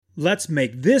Let's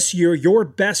make this year your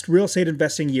best real estate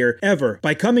investing year ever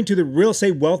by coming to the Real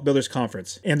Estate Wealth Builders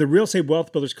Conference. And the Real Estate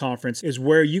Wealth Builders Conference is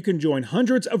where you can join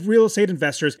hundreds of real estate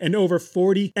investors and over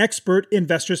 40 expert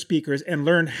investor speakers and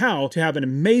learn how to have an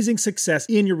amazing success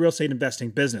in your real estate investing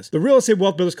business. The Real Estate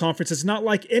Wealth Builders Conference is not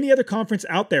like any other conference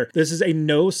out there. This is a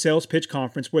no sales pitch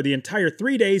conference where the entire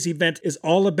 3 days event is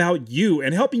all about you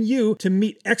and helping you to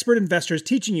meet expert investors,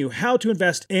 teaching you how to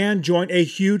invest and join a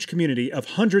huge community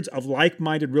of hundreds of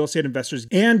like-minded real estate investors.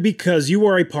 And because you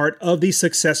are a part of the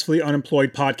Successfully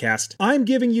Unemployed podcast, I'm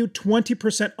giving you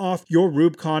 20% off your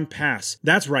Rubicon Pass.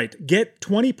 That's right. Get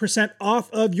 20%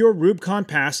 off of your Rubicon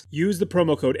Pass. Use the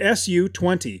promo code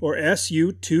SU20 or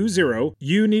SU20.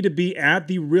 You need to be at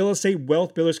the Real Estate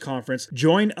Wealth Builders Conference.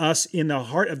 Join us in the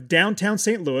heart of downtown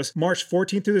St. Louis, March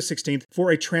 14th through the 16th for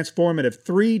a transformative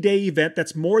 3-day event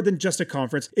that's more than just a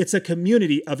conference. It's a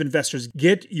community of investors.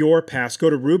 Get your pass. Go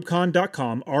to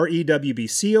rubicon.com,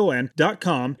 REWBCON.com,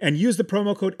 and use the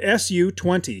promo code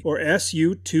SU20 or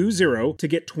SU20 to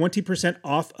get 20%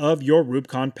 off of your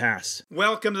Rubicon Pass.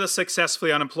 Welcome to the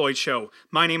Successfully Unemployed Show.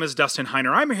 My name is Dustin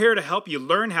Heiner. I'm here to help you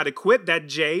learn how to quit that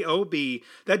JOB,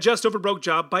 that just over broke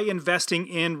job, by investing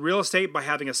in real estate, by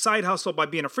having a side hustle, by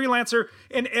being a freelancer,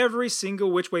 in every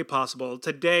single which way possible.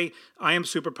 Today, I am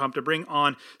super pumped to bring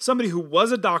on somebody who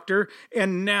was a doctor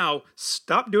and now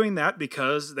stopped doing that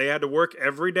because they had to work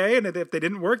every day, and if they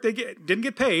didn't work, they didn't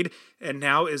get paid, and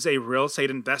now is a real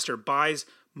estate investor, buys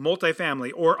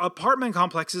multifamily or apartment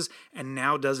complexes, and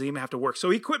now doesn't even have to work. So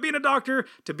he quit being a doctor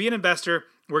to be an investor.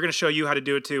 We're going to show you how to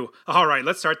do it too. All right,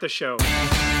 let's start the show.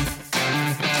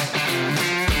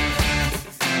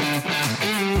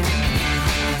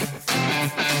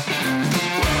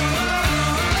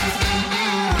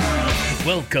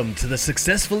 Welcome to the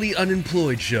Successfully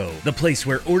Unemployed Show, the place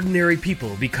where ordinary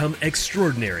people become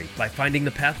extraordinary by finding the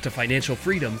path to financial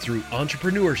freedom through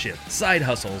entrepreneurship, side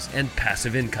hustles, and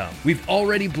passive income. We've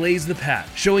already blazed the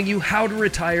path, showing you how to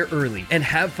retire early and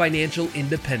have financial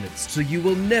independence so you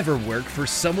will never work for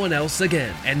someone else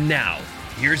again. And now,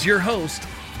 here's your host,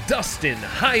 Dustin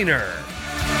Heiner.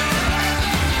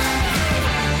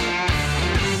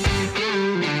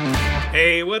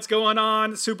 Hey, what's going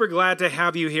on? Super glad to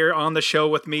have you here on the show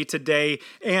with me today.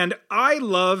 And I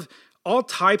love all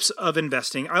types of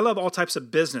investing. I love all types of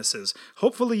businesses.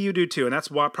 Hopefully you do too. And that's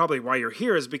probably why you're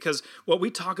here, is because what we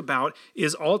talk about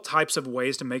is all types of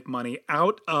ways to make money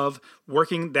out of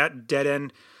working that dead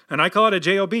end, and I call it a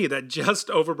JOB, that just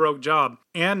over broke job.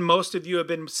 And most of you have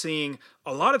been seeing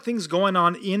a lot of things going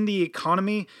on in the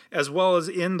economy as well as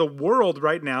in the world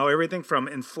right now. Everything from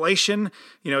inflation,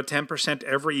 10%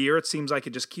 every year. It seems like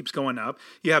it just keeps going up.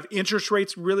 You have interest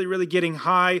rates really getting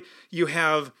high. You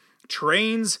have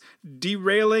trains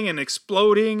derailing and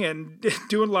exploding and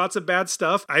doing lots of bad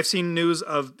stuff. I've seen news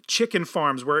of chicken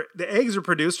farms where the eggs are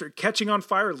produced are catching on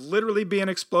fire, literally being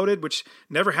exploded, which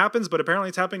never happens, but apparently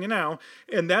it's happening now.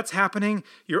 And that's happening.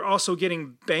 You're also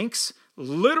getting banks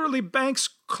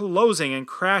closing and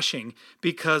crashing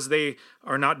because they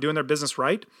are not doing their business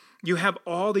right. You have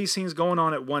all these things going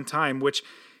on at one time, which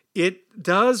it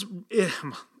is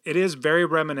very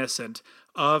reminiscent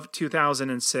of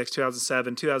 2006,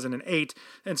 2007, 2008.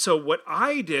 And so what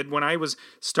I did when I was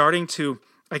starting to,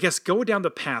 go down the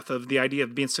path of the idea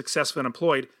of being successfully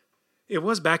unemployed, it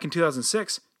was back in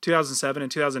 2006, 2007,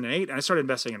 and 2008, and I started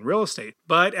investing in real estate.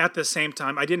 But at the same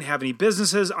time, I didn't have any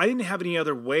businesses. I didn't have any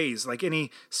other ways, like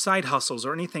any side hustles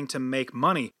or anything to make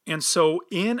money. And so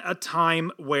in a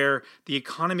time where the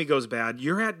economy goes bad,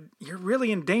 you're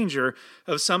really in danger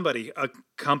of somebody, a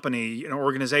company, an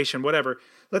organization, whatever.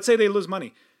 Let's say they lose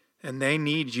money and they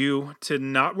need you to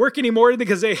not work anymore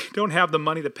because they don't have the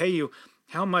money to pay you.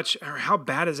 How much or how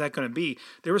bad is that going to be?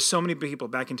 There were so many people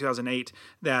back in 2008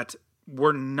 that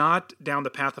were not down the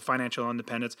path of financial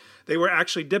independence. They were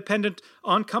actually dependent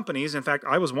on companies. In fact,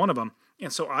 I was one of them.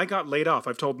 And so I got laid off.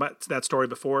 I've told that story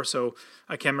before, so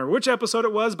I can't remember which episode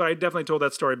it was, but I definitely told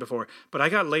that story before. But I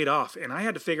got laid off, and I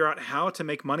had to figure out how to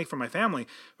make money for my family.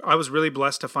 I was really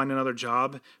blessed to find another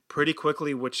job pretty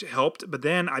quickly, which helped. But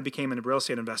then I became a real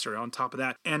estate investor on top of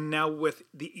that. And now with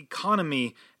the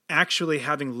economy actually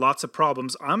having lots of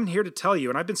problems, I'm here to tell you,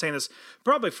 and I've been saying this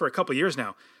probably for a couple of years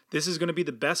now, this is going to be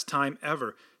the best time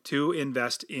ever to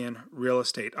invest in real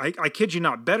estate. I kid you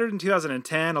not, better than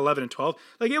 2010, 11, and 12.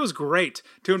 It was great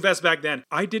to invest back then.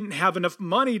 I didn't have enough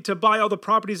money to buy all the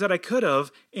properties that I could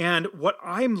have. And what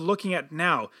I'm looking at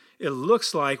now it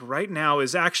looks like right now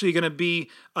is actually going to be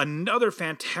another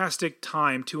fantastic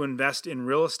time to invest in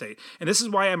real estate. And this is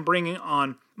why I'm bringing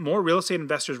on more real estate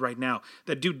investors right now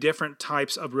that do different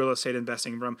types of real estate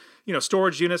investing, from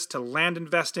storage units to land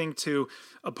investing to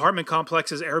apartment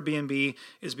complexes, Airbnb,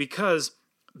 is because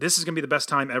this is going to be the best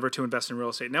time ever to invest in real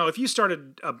estate. Now, if you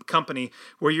started a company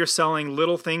where you're selling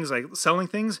little things, like selling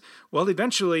things, well,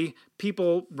 eventually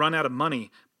people run out of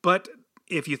money. But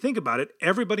if you think about it,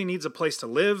 everybody needs a place to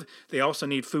live. They also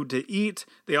need food to eat.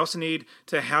 They also need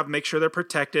to make sure they're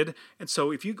protected. And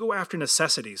so if you go after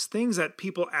necessities, things that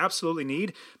people absolutely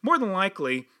need, more than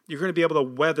likely, you're going to be able to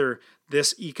weather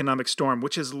this economic storm,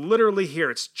 which is literally here.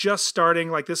 It's just starting.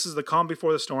 Like, this is the calm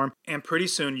before the storm. And pretty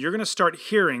soon you're going to start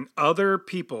hearing other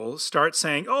people start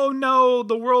saying, oh no,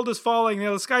 the world is falling,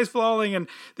 the sky's falling and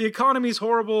the economy's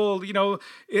horrible.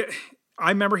 I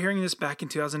remember hearing this back in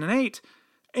 2008,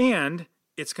 and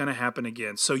it's going to happen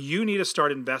again. So you need to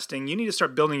start investing. You need to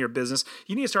start building your business.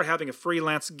 You need to start having a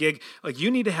freelance gig. Like,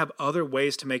 you need to have other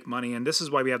ways to make money. And this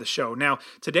is why we have the show. Now,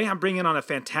 today I'm bringing on a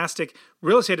fantastic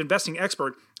real estate investing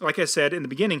expert. Like I said in the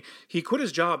beginning, he quit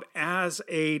his job as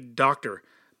a doctor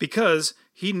because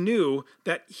he knew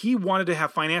that he wanted to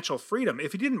have financial freedom.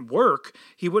 If he didn't work,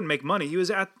 he wouldn't make money. He was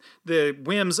at the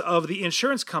whims of the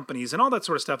insurance companies and all that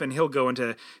sort of stuff, and he'll go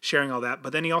into sharing all that.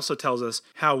 But then he also tells us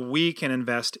how we can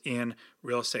invest in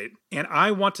real estate. And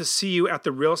I want to see you at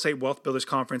the Real Estate Wealth Builders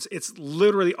Conference. It's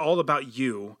literally all about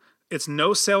you. It's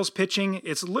no sales pitching.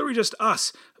 It's literally just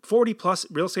us, 40 plus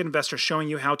real estate investors, showing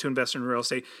you how to invest in real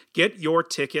estate. Get your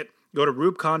ticket. Go to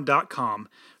rubicon.com.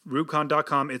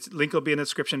 Rubicon.com. Its link will be in the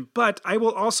description. But I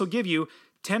will also give you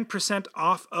 10%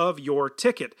 off of your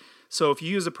ticket. So if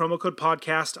you use the promo code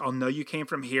podcast, I'll know you came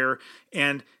from here,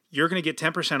 and you're going to get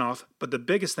 10% off. But the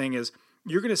biggest thing is,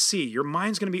 you're going to see, your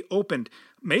mind's going to be opened,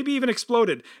 maybe even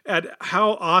exploded, at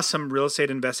how awesome real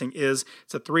estate investing is.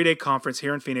 It's a 3-day conference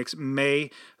here in Phoenix, May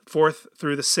 4th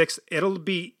through the 6th. It'll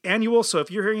be annual, so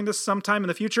if you're hearing this sometime in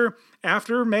the future,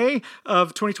 after May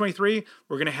of 2023,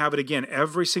 we're going to have it again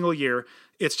every single year.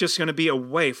 It's just going to be a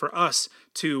way for us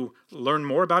to learn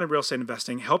more about real estate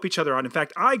investing, help each other out. In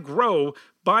fact, I grow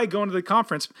by going to the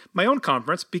conference, my own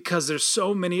conference, because there's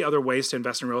so many other ways to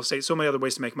invest in real estate, so many other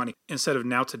ways to make money instead of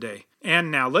now today. And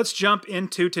now let's jump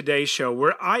into today's show,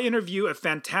 where I interview a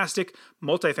fantastic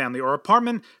multifamily or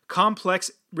apartment complex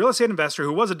real estate investor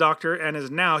who was a doctor and is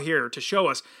now here to show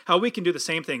us how we can do the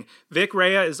same thing. Vic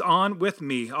Rea is on with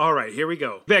me. All right, here we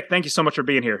go. Vic, thank you so much for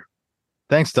being here.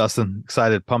 Thanks, Dustin.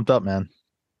 Excited, pumped up, man.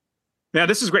 Yeah,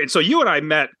 this is great. So you and I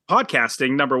met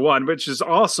podcasting, number one, which is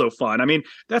also fun. I mean,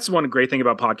 that's one great thing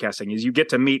about podcasting is you get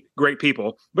to meet great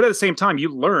people, but at the same time, you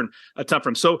learn a ton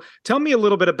from. So tell me a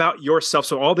little bit about yourself,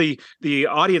 so all the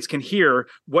audience can hear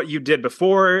what you did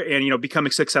before and,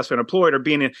 becoming successful and employed or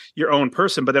being your own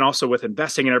person, but then also with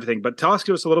investing and everything. But tell us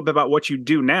a little bit about what you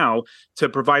do now to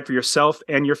provide for yourself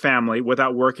and your family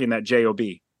without working that job.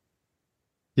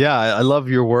 Yeah, I love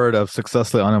your word of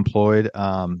successfully unemployed.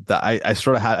 That I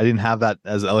sort of had, I didn't have that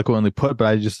as eloquently put, but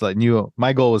I just knew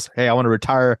my goal was, hey, I want to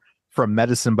retire from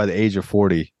medicine by the age of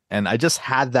 40. And I just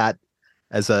had that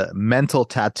as a mental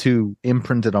tattoo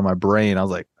imprinted on my brain. I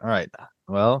was like, all right,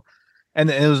 well, and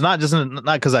it was not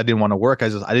because I didn't want to work. I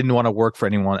didn't want to work for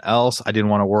anyone else. I didn't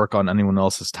want to work on anyone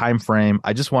else's time frame.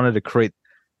 I just wanted to create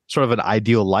sort of an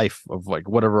ideal life of like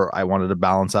whatever I wanted to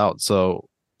balance out. So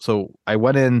I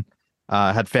went in.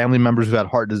 Had family members who had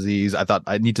heart disease. I thought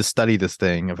I need to study this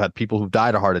thing. I've had people who've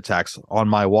died of heart attacks on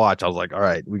my watch. I was like, all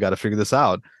right, we got to figure this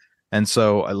out. And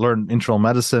so I learned internal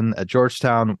medicine at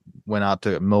Georgetown, went out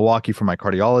to Milwaukee for my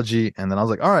cardiology. And then I was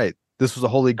like, all right, this was a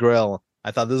holy grail.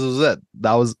 I thought this was it.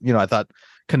 That was, I thought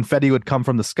confetti would come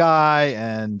from the sky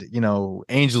and,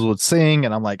 angels would sing.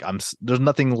 And I'm like, there's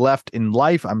nothing left in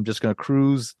life. I'm just going to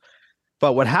cruise.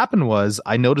 But what happened was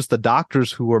I noticed the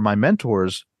doctors who were my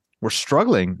mentors were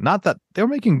struggling. Not that they were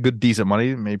making decent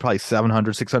money, maybe probably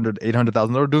 700, 600,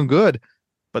 800,000. They were doing good,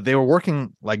 but they were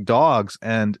working like dogs.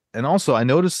 And also I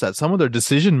noticed that some of their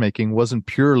decision making wasn't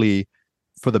purely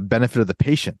for the benefit of the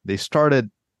patient. They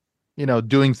started,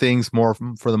 doing things more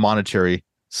for the monetary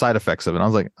side effects of it. And I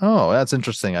was like, oh, that's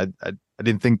interesting. I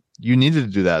didn't think you needed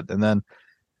to do that. And then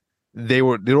they'd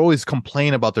always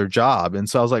complain about their job. And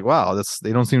so I was like, wow,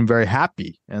 they don't seem very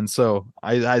happy. And so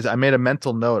I made a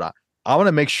mental note. I want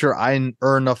to make sure I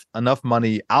earn enough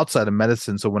money outside of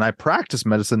medicine. So when I practice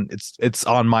medicine, it's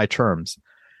on my terms.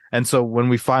 And so when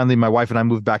we finally, my wife and I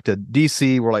moved back to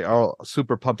DC, we're like, oh,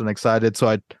 super pumped and excited. So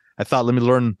I thought, let me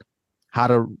learn how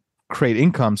to create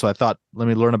income. So I thought, let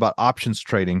me learn about options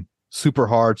trading. Super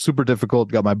hard, super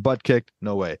difficult. Got my butt kicked.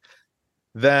 No way.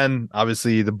 Then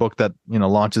obviously the book that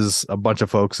launches a bunch of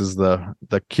folks is the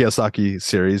Kiyosaki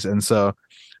series, and so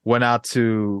went out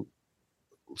to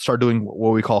start doing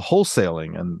what we call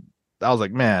wholesaling. And I was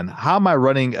like, man, how am I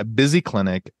running a busy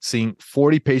clinic, seeing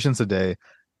 40 patients a day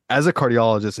as a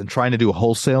cardiologist and trying to do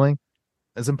wholesaling?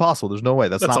 It's impossible. There's no way.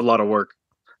 That's a lot of work.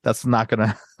 That's not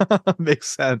gonna make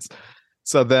sense.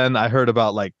 So then I heard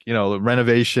about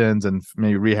renovations and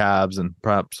maybe rehabs and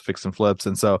perhaps fix and flips,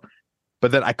 and so.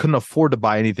 But then I couldn't afford to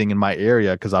buy anything in my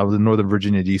area because I was in Northern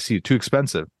Virginia, DC, too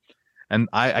expensive. And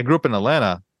I grew up in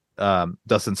Atlanta,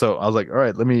 Dustin. So I was like, all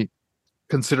right, let me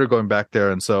consider going back there.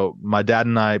 And so my dad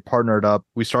and I partnered up.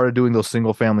 We started doing those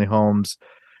single family homes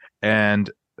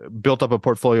and built up a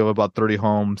portfolio of about 30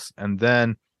 homes. And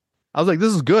then I was like,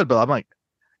 this is good. But I'm like,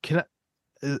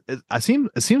 it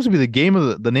seems to be the name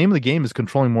of the game is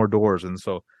controlling more doors. And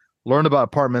so learn about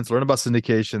apartments, learn about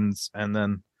syndications, and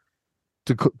then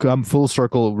to come full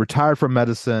circle, retired from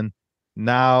medicine,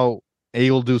 now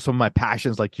able to do some of my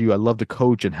passions like you. I love to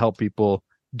coach and help people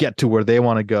get to where they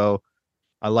want to go.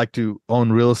 I like to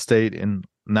own real estate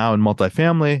now in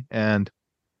multifamily, and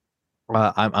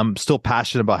I'm still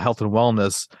passionate about health and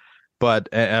wellness, but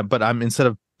I'm, instead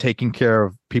of taking care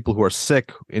of people who are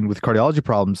sick with cardiology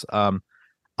problems, I'm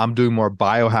doing more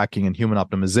biohacking and human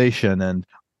optimization and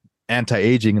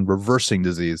anti-aging and reversing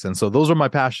disease. And so those are my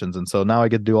passions. And so now I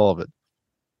get to do all of it.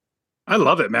 I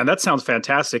love it, man. That sounds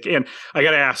fantastic. And I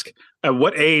got to ask, at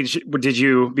what age did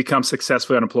you become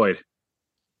successfully unemployed?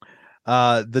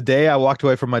 The day I walked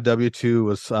away from my W-2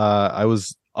 was I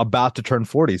was about to turn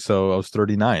 40, so I was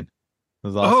 39. It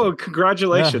was awesome. Oh,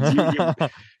 congratulations. You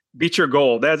beat your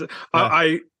goal. That's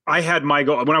I had my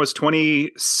goal when I was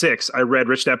 26. I read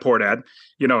Rich Dad Poor Dad.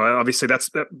 Obviously that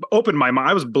opened my mind.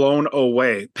 I was blown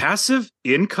away. Passive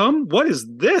income? What is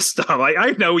this stuff?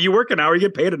 I know you work an hour, you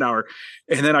get paid an hour.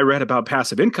 And then I read about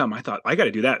passive income. I thought, I got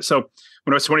to do that. So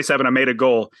when I was 27, I made a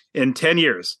goal. In 10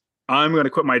 years, I'm going to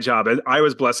quit my job. And I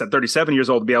was blessed at 37 years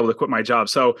old to be able to quit my job.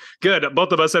 So good.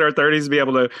 Both of us in our 30s to be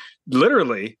able to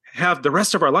literally have the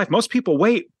rest of our life. Most people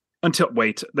wait.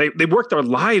 They work their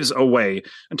lives away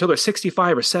until they're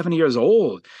 65 or 70 years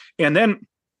old. And then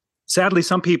sadly,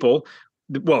 some people,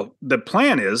 the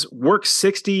plan is work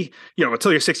 60,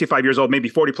 until you're 65 years old, maybe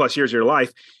 40 plus years of your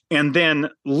life, and then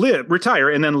retire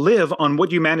and then live on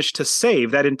what you managed to save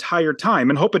that entire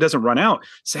time and hope it doesn't run out.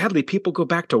 Sadly, people go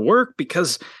back to work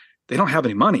because they don't have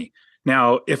any money.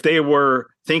 Now, if they were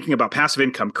thinking about passive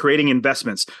income, creating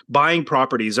investments, buying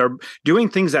properties, or doing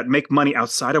things that make money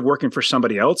outside of working for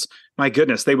somebody else, my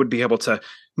goodness, they would be able to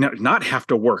not have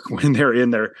to work when they're in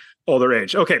their older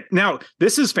age. Okay, now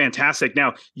this is fantastic.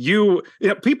 Now,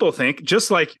 people think,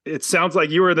 just like it sounds like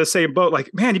you were in the same boat,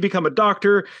 like, man, you become a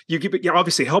doctor, you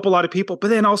obviously help a lot of people, but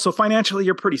then also financially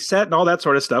you're pretty set and all that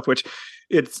sort of stuff, which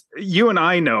you and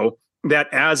I know that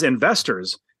as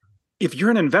investors, if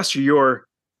you're an investor,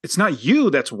 it's not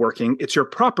you that's working, it's your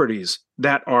properties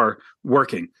that are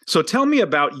working. So tell me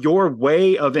about your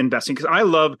way of investing, because I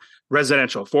love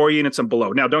residential, 4 units and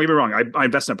below. Now, don't get me wrong, I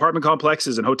invest in apartment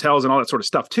complexes and hotels and all that sort of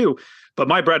stuff too. But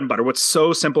my bread and butter, what's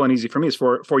so simple and easy for me is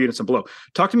 4 units and below.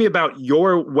 Talk to me about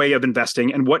your way of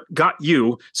investing and what got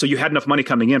you so you had enough money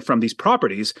coming in from these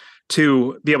properties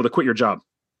to be able to quit your job.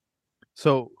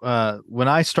 So when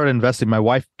I started investing, my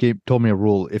wife told me a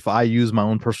rule. If I use my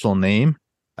own personal name,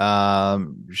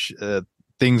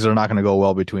 things are not going to go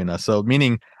well between us. So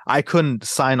meaning I couldn't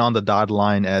sign on the dotted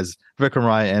line as Vikram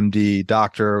Rai, MD,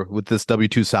 doctor with this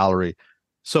W-2 salary.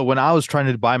 So when I was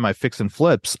trying to buy my fix and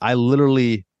flips, I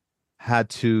literally had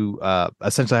to,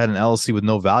 essentially I had an LLC with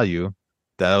no value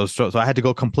so I had to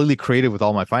go completely creative with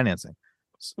all my financing.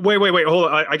 Wait, hold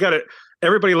on. I got it.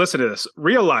 Everybody listen to this.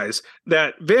 Realize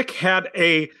that Vic had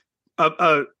a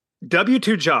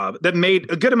W-2 job that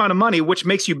made a good amount of money, which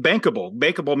makes you bankable.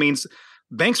 Bankable means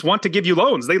banks want to give you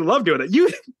loans. They love doing it.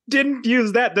 You didn't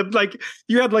use that.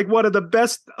 You had one of the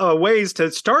best ways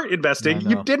to start investing.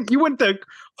 You went the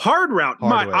hard route.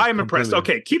 I'm impressed.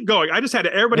 Okay, keep going.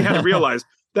 Everybody had to realize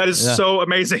that is so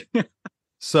amazing.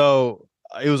 So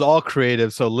it was all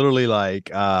creative. So literally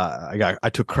I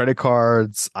took credit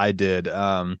cards. I did,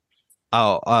 I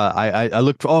learned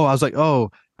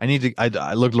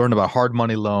about hard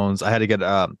money loans. I had to get,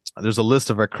 there's a list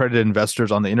of accredited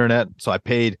investors on the internet. So I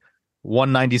paid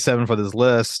 $197 for this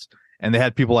list, and they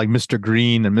had people like Mr.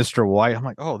 Green and Mr. White. I'm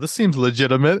like, oh, this seems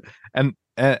legitimate. And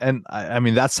I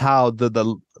mean, that's how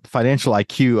the financial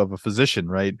IQ of a physician,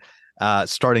 right?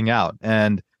 Starting out.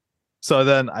 And so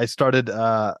then I started,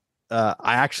 I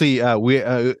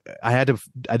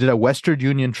did a Western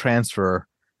Union transfer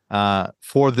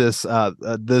for this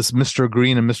Mr.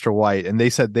 Green and Mr. White, and they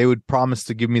said they would promise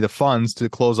to give me the funds to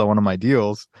close on one of my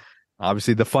deals.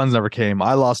 Obviously, the funds never came.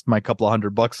 I lost my couple of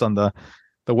 $100 on the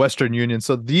Western Union.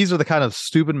 So these are the kind of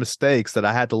stupid mistakes that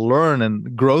I had to learn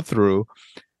and grow through.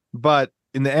 But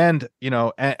in the end,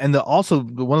 also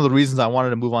one of the reasons I wanted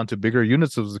to move on to bigger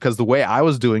units was because the way I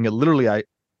was doing it, literally,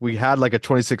 we had like a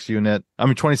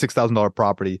 $26,000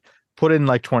 property, put in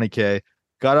like 20K,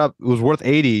 got up, it was worth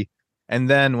 80. And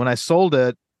then when I sold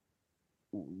it,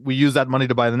 we used that money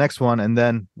to buy the next one. And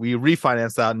then we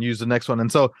refinanced that and used the next one.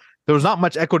 And so there was not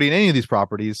much equity in any of these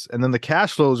properties. And then the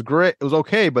cash flow was great. It was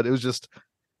okay, but it was just,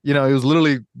 it was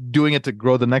literally doing it to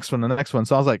grow the next one, the next one.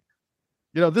 So I was like,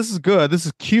 this is good. This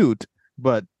is cute,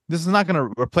 but this is not going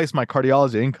to replace my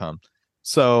cardiology income.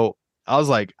 So I was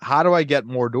like, how do I get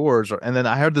more doors? And then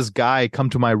I heard this guy come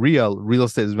to my Real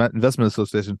Estate Investment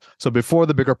Association. So before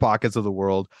the Bigger Pockets of the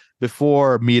world,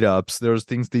 before meetups, there's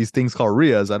these things called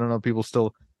RIAs. I don't know if people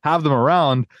still have them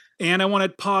around. And I want to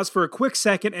pause for a quick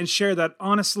second and share that,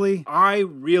 honestly, I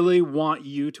really want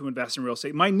you to invest in real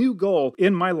estate. My new goal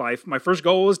in my life, my first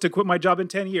goal was to quit my job in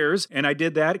 10 years, and I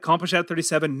did that, accomplished that at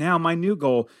 37. Now my new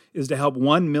goal is to help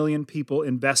 1 million people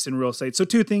invest in real estate. So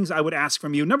 2 things I would ask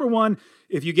from you. Number 1,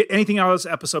 if you get anything out of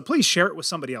this episode, please share it with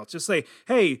somebody else. Just say,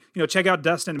 hey, check out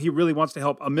Dustin. He really wants to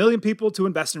help 1 million people to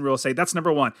invest in real estate. That's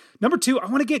number 1. Number 2, I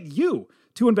want to get you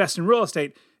to invest in real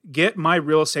estate. Get my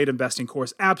real estate investing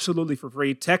course absolutely for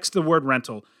free. Text the word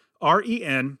rental,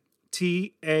 RENTAL, to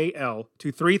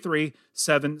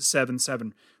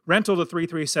 33777. Rental to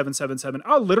 33777.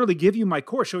 I'll literally give you my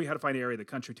course, show you how to find an area of the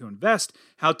country to invest,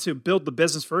 how to build the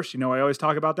business first. I always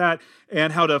talk about that,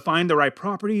 and how to find the right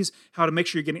properties, how to make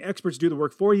sure you're getting experts to do the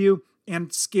work for you,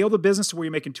 and scale the business to where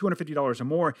you're making $250 or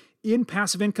more in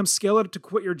passive income. Scale it to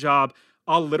quit your job.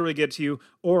 I'll literally get to you,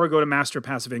 or go to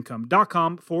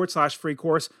masterpassiveincome.com/free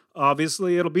course.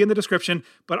 Obviously, it'll be in the description,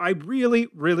 but I really,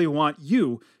 really want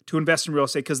you to invest in real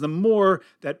estate, because the more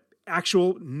that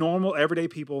actual, normal, everyday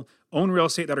people own real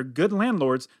estate that are good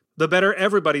landlords, the better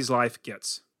everybody's life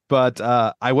gets. But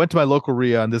I went to my local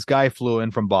RIA, and this guy flew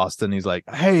in from Boston. He's like,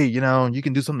 hey, you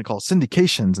can do something called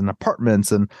syndications and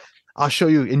apartments, and I'll show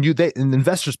you. And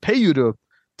investors pay you to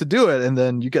do it, and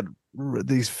then you get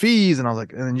these fees. And I was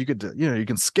like, and then you could, you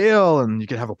can scale, and you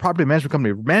can have a property management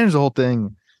company manage the whole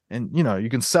thing, and you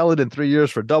can sell it in 3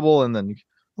 years for double. And then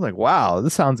I'm like, wow,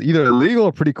 this sounds either illegal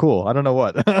or pretty cool. I don't know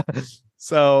what.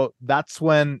 So that's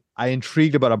when I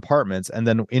intrigued about apartments. And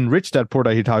then in Rich Dad Poor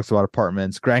Dad, he talks about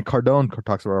apartments. Grant Cardone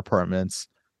talks about apartments.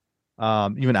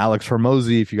 Even Alex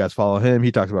Hormozy, if you guys follow him,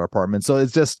 he talks about apartments. So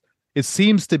it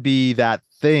seems to be that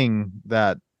thing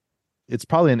that it's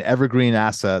probably an evergreen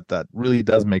asset that really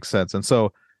does make sense. And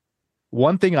so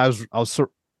one thing I was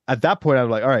at that point, I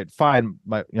was like, all right, fine.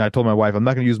 I told my wife, I'm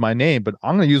not going to use my name, but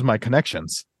I'm going to use my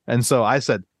connections. And so I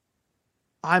said,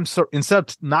 instead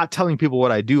of not telling people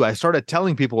what I do, I started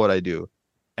telling people what I do.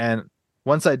 And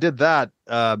once I did that,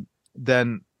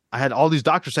 then I had all these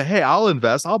doctors say, hey, I'll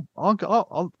invest. I'll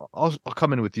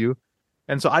come in with you.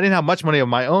 And so I didn't have much money of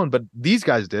my own, but these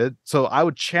guys did. So I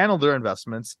would channel their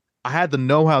investments. I had the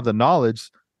know-how, the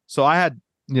knowledge. So I had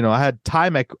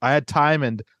time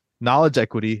and knowledge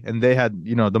equity, and they had,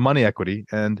 the money equity,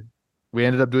 and we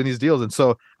ended up doing these deals. And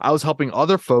so I was helping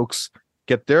other folks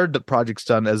get their projects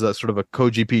done as a sort of a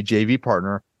co-GP JV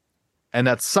partner. And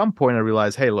at some point I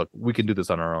realized, hey, look, we can do this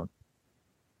on our own.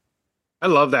 I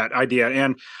love that idea.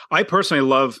 And I personally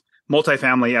love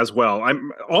multifamily as well.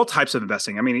 I'm all types of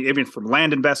investing. I mean, even from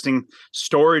land investing,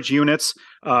 storage units,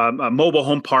 mobile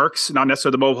home parks, not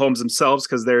necessarily the mobile homes themselves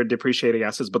because they're depreciating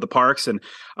assets, but the parks, and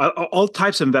all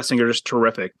types of investing are just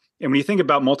terrific. And when you think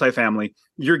about multifamily,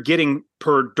 you're getting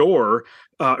per door,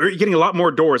 or you're getting a lot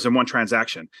more doors in one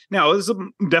transaction. Now, there's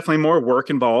definitely more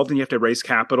work involved and you have to raise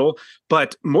capital,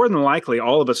 but more than likely,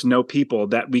 all of us know people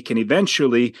that we can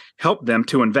eventually help them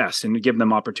to invest and give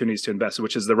them opportunities to invest,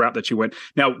 which is the route that you went.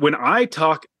 Now, when I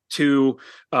talk to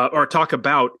or talk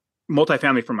about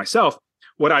multifamily for myself,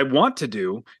 what I want to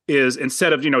do is,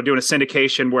 instead of, doing a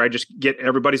syndication where I just get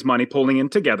everybody's money pulling in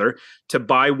together to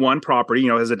buy one property,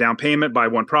 as a down payment, buy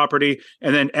one property,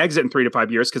 and then exit in 3 to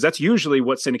 5 years, because that's usually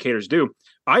what syndicators do.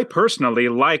 I personally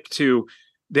like to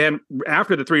then,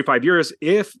 after the 3 to 5 years,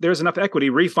 if there's enough equity,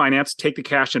 refinance, take the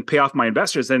cash and pay off my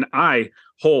investors, then I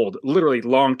hold literally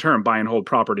long-term buy and hold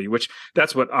property, which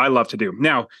that's what I love to do.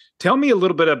 Now, tell me a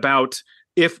little bit about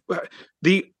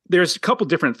there's a couple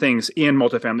different things in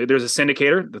multifamily. There's a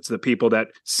syndicator. That's the people that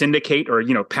syndicate or,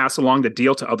 pass along the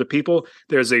deal to other people.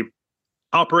 There's a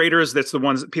operators. That's the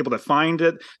ones, people that find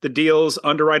it, the deals,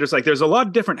 underwriters. Like, there's a lot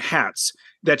of different hats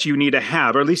that you need to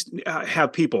have, or at least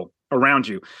have people around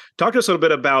you. Talk to us a little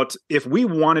bit about if we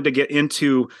wanted to get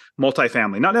into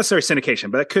multifamily, not necessarily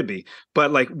syndication, but it could be.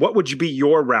 But like, what would be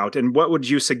your route, and what would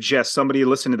you suggest somebody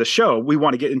listening to the show? We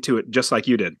want to get into it just like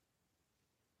you did.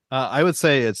 I would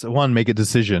say it's one, make a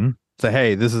decision. Say,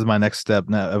 hey, this is my next step,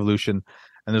 evolution.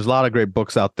 And there's a lot of great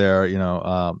books out there.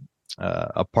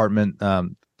 Apartment,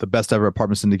 the best ever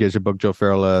apartment syndication book, Joe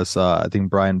Fairless. I think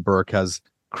Brian Burke has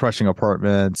Crushing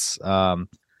Apartments.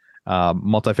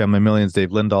 Multifamily Millions,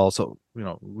 Dave Lindahl. So,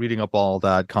 reading up all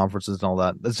that, conferences and all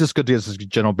that, it's just good to get this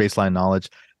general baseline knowledge.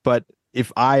 But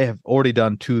if I have already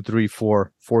done 2, 3,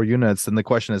 4 units, then the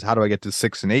question is, how do I get to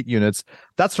 6 and 8 units?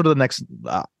 That's sort of the next,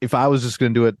 if I was just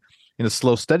going to do it in a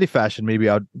slow, steady fashion, maybe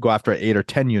I would go after an 8 or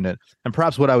 10 unit. And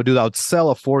perhaps what I would do, I would sell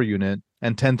a 4 unit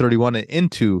and 1031 it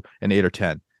into an 8 or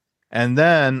 10. And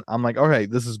then I'm like, okay,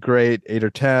 this is great, 8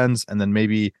 or 10s. And then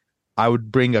maybe I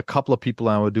would bring a couple of people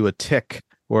and I would do a tick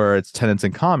where it's tenants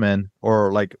in common,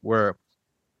 or like where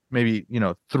maybe,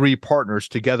 3 partners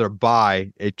together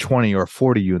buy a 20 or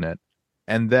 40 unit.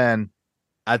 And then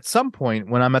at some point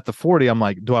when I'm at the 40, I'm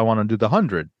like, do I want to do the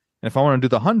 100? And if I want to do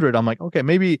the 100, I'm like, okay,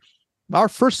 maybe our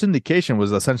first syndication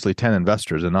was essentially 10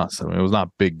 investors and us. I mean, it was not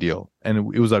a big deal.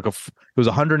 And it was like it was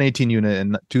 118 unit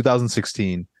in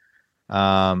 2016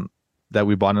 that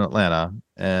we bought in Atlanta.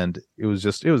 And it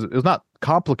was not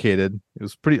complicated. It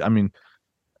was pretty, I mean,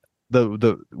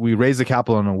 we raised the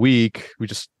capital in a week. We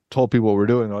just told people what we're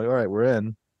doing. Like, all right, we're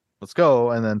in, let's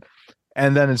go.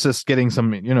 And then it's just getting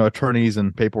some, attorneys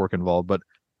and paperwork involved. But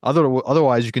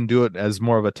otherwise you can do it as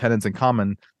more of a tenants in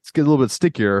common. It's get a little bit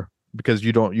stickier because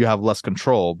you have less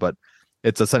control, but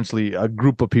it's essentially a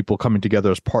group of people coming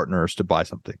together as partners to buy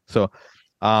something. So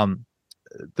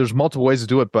there's multiple ways to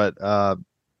do it. But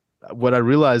what I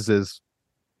realized is,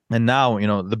 and now,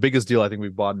 the biggest deal I think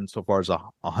we've bought in so far is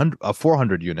a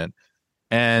 400 unit.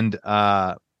 And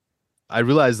I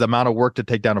realized the amount of work to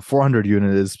take down a 400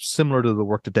 unit is similar to the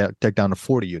work to take down a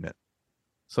 40 unit.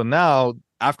 So now,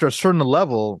 after a certain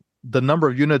level, the number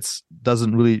of units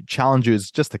doesn't really challenge you.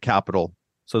 It's just the capital.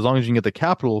 So as long as you can get the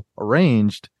capital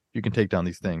arranged, you can take down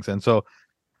these things. And so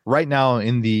right now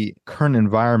in the current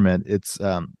environment, it's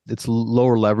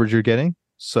lower leverage you're getting.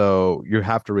 So you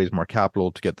have to raise more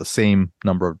capital to get the same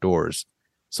number of doors.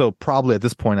 So probably at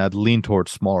this point, I'd lean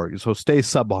towards smaller. So stay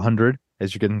sub 100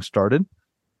 as you're getting started,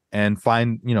 and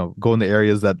find, go in the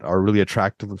areas that are really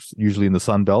attractive, usually in the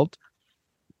Sun Belt,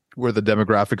 where the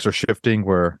demographics are shifting,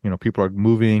 where, people are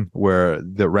moving, where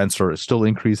the rents are still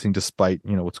increasing despite,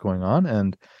 what's going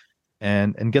on,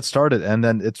 and get started. And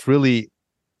then it's really,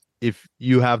 if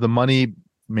you have the money,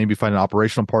 maybe find an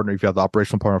operational partner. If you have the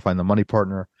operational partner, find the money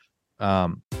partner.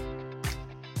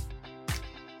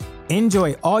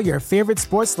 Enjoy all your favorite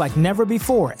sports like never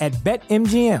before at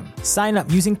BetMGM. Sign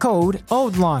up using code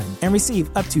OldLine and receive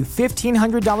up to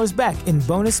 $1,500 back in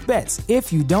bonus bets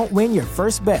if you don't win your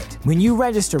first bet. When you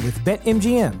register with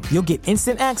BetMGM, you'll get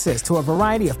instant access to a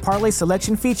variety of parlay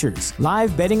selection features,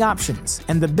 live betting options,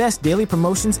 and the best daily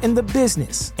promotions in the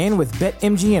business. And with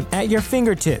BetMGM at your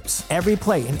fingertips, every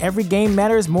play and every game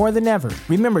matters more than ever.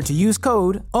 Remember to use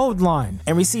code OldLine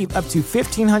and receive up to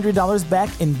 $1,500 back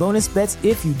in bonus bets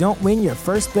if you don't win your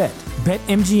first bet.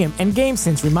 BetMGM and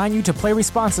GameSense remind you to play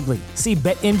responsibly. See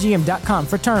BetMGM.com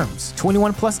for terms.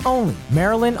 21 plus only.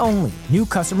 Maryland only. New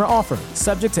customer offer.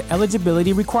 Subject to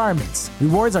eligibility requirements.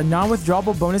 Rewards are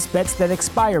non-withdrawable bonus bets that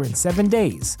expire in 7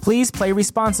 days. Please play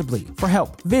responsibly. For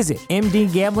help, visit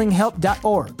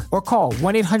mdgamblinghelp.org or call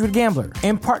 1-800-GAMBLER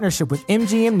in partnership with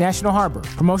MGM National Harbor.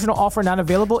 Promotional offer not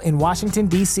available in Washington,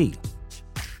 D.C.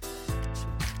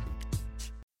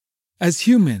 As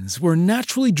humans, we're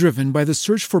naturally driven by the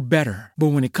search for better. But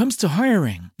when it comes to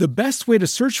hiring, the best way to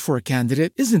search for a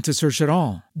candidate isn't to search at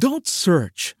all. Don't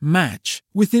search, match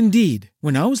with Indeed.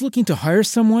 When I was looking to hire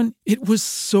someone, it was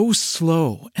so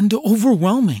slow and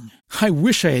overwhelming. I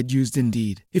wish I had used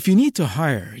Indeed. If you need to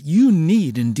hire, you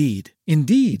need Indeed.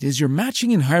 Indeed is your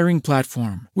matching and hiring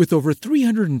platform with over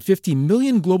 350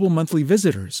 million global monthly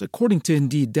visitors, according to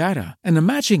Indeed data, and a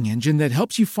matching engine that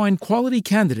helps you find quality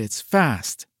candidates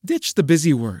fast. Ditch the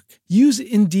busy work. Use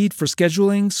Indeed for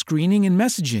scheduling, screening, and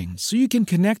messaging so you can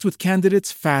connect with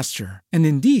candidates faster. And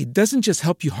Indeed doesn't just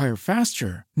help you hire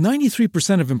faster.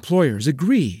 93% of employers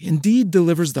agree Indeed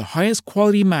delivers the highest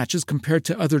quality matches compared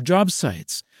to other job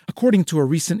sites, according to a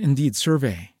recent Indeed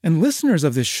survey. And listeners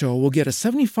of this show will get a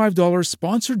 $75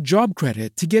 sponsored job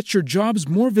credit to get your jobs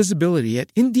more visibility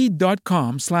at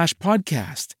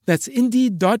Indeed.com/podcast. That's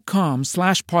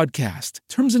Indeed.com/podcast.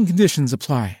 Terms and conditions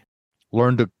apply.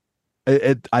 Learn to.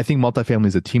 I think multifamily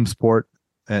is a team sport,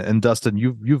 and Dustin,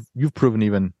 you've proven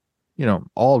even,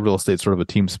 all real estate sort of a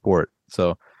team sport.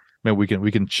 So maybe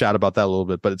we can chat about that a little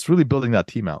bit, but it's really building that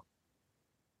team out.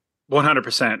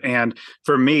 100%. And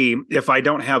for me, if I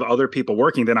don't have other people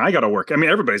working, then I got to work. I mean,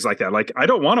 everybody's like that. Like, I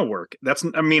don't want to work. I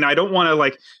don't want to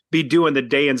like be doing the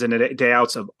day ins and the day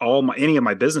outs of any of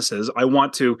my businesses. I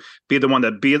want to be the one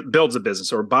that builds a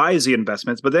business or buys the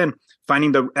investments, but then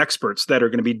finding the experts that are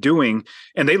going to be doing,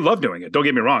 and they love doing it. Don't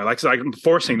get me wrong. Like, so I'm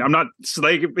not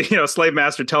slave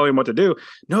master telling them what to do.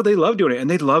 No, they love doing it and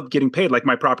they love getting paid. Like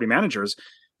my property managers,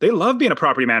 they love being a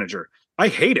property manager. I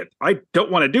hate it. I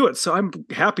don't want to do it. So I'm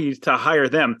happy to hire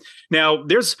them. Now,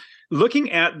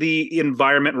 looking at the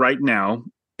environment right now,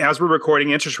 as we're recording,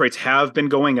 interest rates have been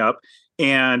going up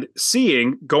and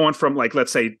going from like,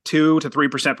 let's say 2 to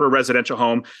 3% for a residential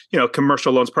home.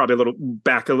 Commercial loans probably a little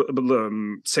back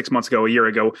 6 months ago, a year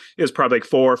ago, is probably like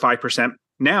 4 or 5%.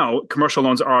 Now, commercial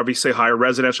loans are obviously higher.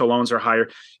 Residential loans are higher.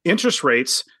 Interest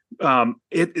rates,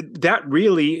 that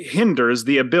really hinders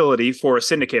the ability for a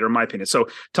syndicator, in my opinion. So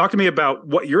talk to me about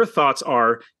what your thoughts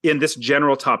are in this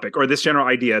general topic or this general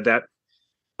idea that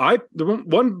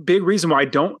one big reason why I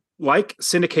don't like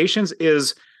syndications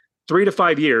is 3 to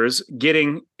 5 years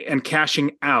getting and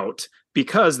cashing out,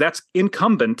 because that's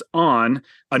incumbent on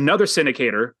another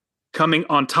syndicator coming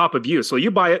on top of you. So you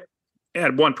buy it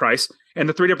at one price, and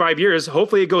the 3 to 5 years,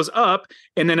 hopefully it goes up,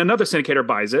 and then another syndicator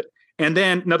buys it. And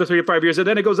then another 3 to 5 years, and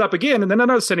then it goes up again, and then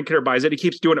another syndicator buys it. He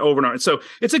keeps doing it over and over. And so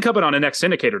it's incumbent on the next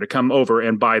syndicator to come over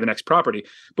and buy the next property.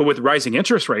 But with rising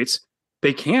interest rates,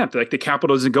 they can't. Like, the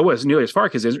capital doesn't go as nearly as far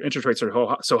because interest rates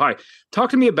are so high. Talk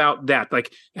to me about that.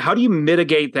 Like, how do you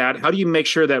mitigate that? How do you make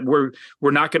sure that we're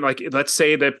not going to, like, let's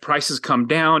say that prices come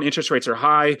down, interest rates are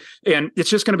high, and it's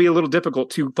just going to be a little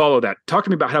difficult to follow that. Talk to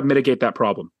me about how to mitigate that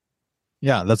problem.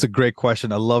 Yeah, that's a great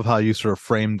question. I love how you sort of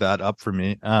framed that up for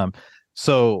me.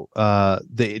 So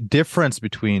the difference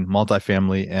between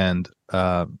multifamily and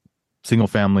single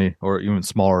family or even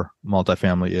smaller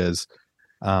multifamily is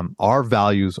our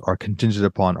values are contingent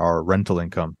upon our rental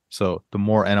income. So the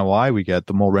more NOI we get,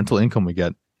 the more rental income we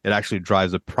get, it actually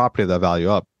drives the property of that value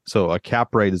up. So a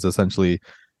cap rate is essentially,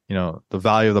 the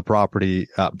value of the property.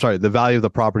 The value of the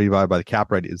property divided by the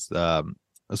cap rate is the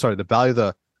value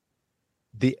of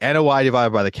the NOI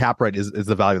divided by the cap rate is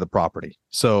the value of the property.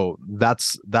 So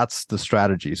that's the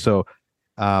strategy. So,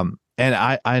 and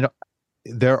I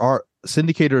there are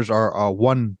syndicators are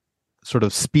one sort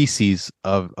of species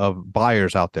of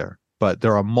buyers out there, but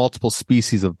there are multiple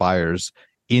species of buyers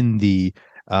in the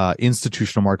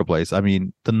institutional marketplace. I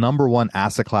mean, the number one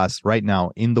asset class right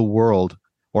now in the world,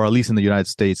 or at least in the United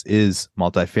States, is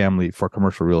multifamily for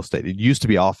commercial real estate. It used to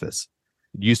be office.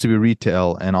 It used to be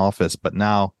retail and office, but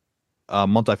now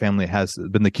multifamily has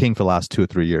been the king for the last 2 or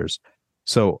 3 years.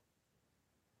 So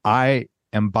I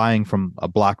am buying from a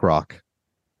BlackRock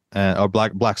or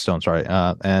Blackstone, sorry,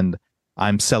 and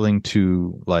I'm selling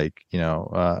to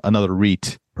another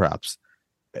REIT, perhaps.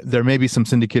 There may be some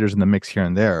syndicators in the mix here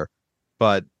and there,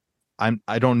 but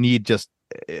I don't need just,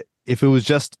 if it was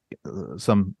just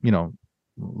some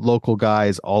local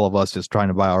guys, all of us just trying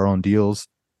to buy our own deals,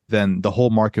 then the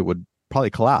whole market would probably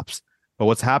collapse. But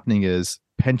what's happening is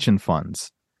pension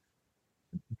funds,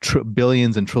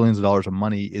 billions and trillions of dollars of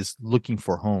money is looking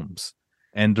for homes.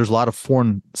 And there's a lot of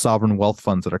foreign sovereign wealth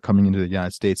funds that are coming into the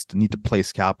United States to need to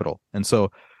place capital. And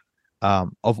so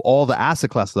of all the asset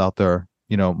classes out there,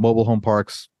 mobile home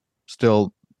parks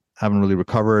still haven't really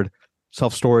recovered.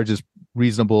 Self-storage is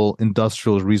reasonable.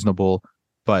 Industrial is reasonable.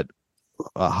 But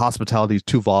hospitality is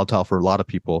too volatile for a lot of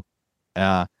people.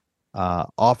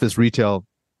 Office retail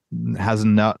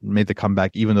hasn't not made the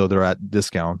comeback, even though they're at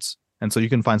discounts. And so you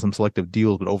can find some selective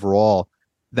deals, but overall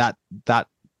that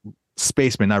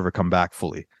space may never come back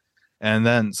fully. And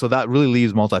then, so that really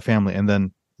leaves multifamily. And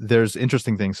then there's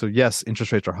interesting things. So yes,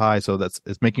 interest rates are high. So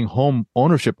it's making home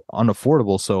ownership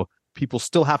unaffordable. So people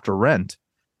still have to rent,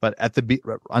 but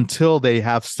until they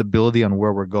have stability on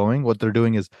where we're going, what they're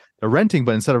doing is they're renting,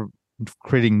 but instead of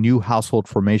creating new household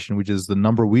formation, which is the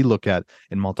number we look at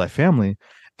in multifamily,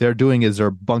 they're doing is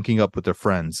they're bunking up with their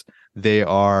friends. They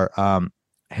are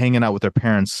hanging out with their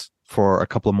parents for a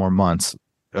couple of more months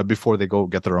before they go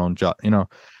get their own job,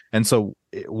 And so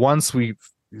once we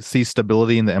see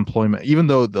stability in the employment, even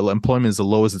though the unemployment is the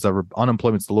lowest it's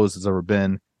ever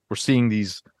been, we're seeing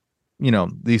these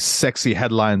sexy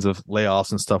headlines of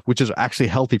layoffs and stuff, which is actually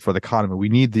healthy for the economy. We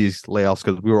need these layoffs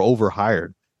because we were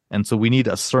overhired. And so we need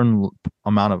a certain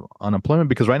amount of unemployment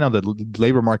because right now the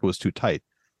labor market was too tight.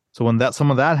 So when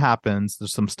some of that happens,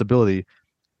 there's some stability.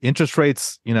 Interest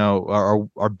rates,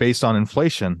 are based on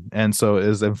inflation. And so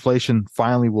as inflation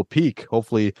finally will peak,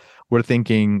 hopefully we're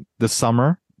thinking this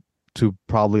summer to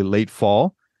probably late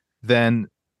fall, then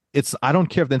I don't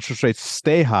care if the interest rates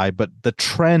stay high, but the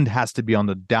trend has to be on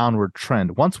the downward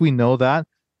trend. Once we know that,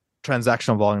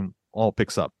 transactional volume all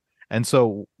picks up. And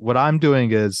so what I'm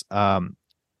doing is I'm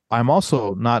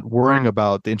also not worrying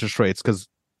about the interest rates, because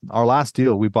our last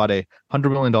deal, we bought a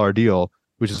 $100 million deal,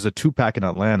 which is a 2-pack in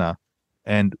Atlanta.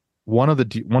 And one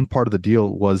part of the deal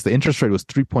was the interest rate was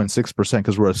 3.6%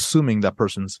 because we're assuming that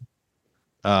person's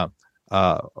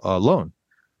loan.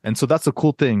 And so that's a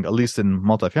cool thing, at least in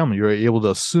multifamily. You're able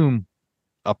to assume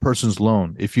a person's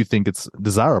loan if you think it's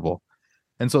desirable.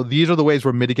 And so these are the ways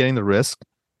we're mitigating the risk.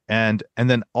 And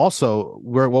then also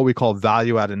we're what we call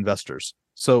value-add investors.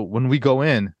 So when we go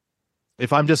in,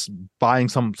 if I'm just buying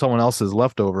someone else's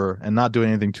leftover and not doing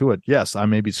anything to it, yes, I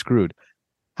may be screwed.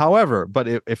 However, but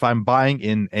if I'm buying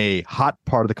in a hot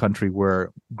part of the country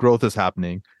where growth is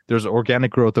happening, there's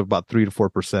organic growth of about 3 to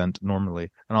 4% normally.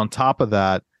 And on top of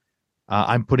that,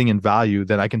 I'm putting in value,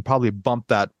 then I can probably bump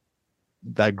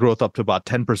that growth up to about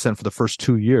 10% for the first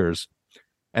 2 years.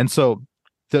 And so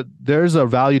there's a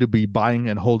value to be buying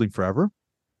and holding forever.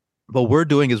 What we're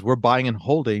doing is we're buying and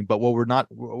holding, but what we're not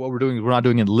doing is we're not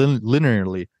doing it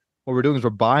linearly. What we're doing is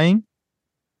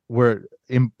we're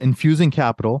infusing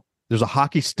capital. There's a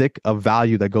hockey stick of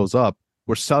value that goes up.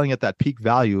 We're selling at that peak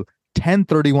value,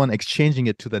 1031 exchanging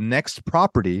it to the next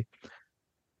property,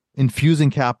 infusing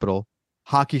capital,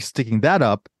 hockey sticking that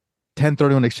up,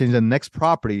 1031 exchanging the next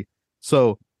property.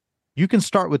 So you can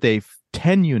start with a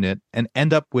 10 unit and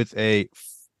end up with a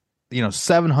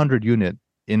 700 unit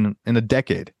in a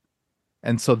decade.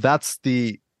 And so that's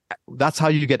how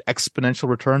you get exponential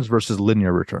returns versus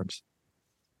linear returns.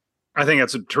 I think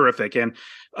that's terrific. And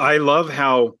I love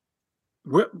how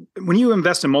when you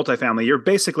invest in multifamily, you're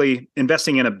basically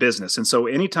investing in a business. And so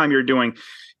anytime you're doing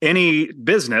any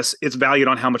business, it's valued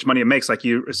on how much money it makes, like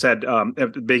you said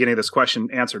at the beginning of this question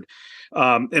answered.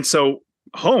 And so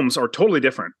homes are totally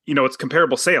different. It's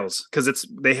comparable sales because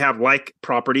they have like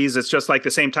properties. It's just like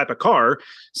the same type of car,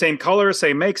 same color,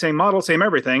 same make, same model, same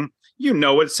everything.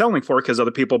 What it's selling for because other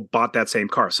people bought that same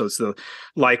car. So it's the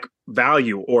like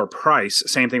value or price.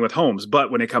 Same thing with homes.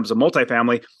 But when it comes to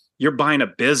multifamily, you're buying a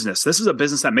business. This is a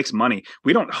business that makes money.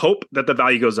 We don't hope that the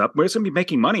value goes up. We're just going to be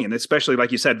making money. And especially,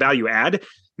 like you said, value add,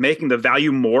 making the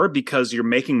value more because you're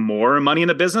making more money in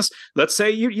a business. Let's say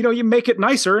you make it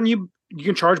nicer and you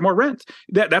can charge more rent.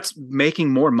 That's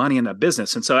making more money in a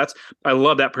business. And so I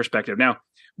love that perspective. Now,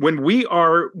 when we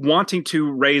are wanting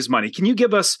to raise money, can you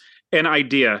give us an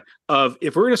idea of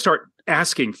if we're going to start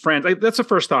asking friends? That's the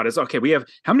first thought is, okay,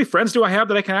 how many friends do I have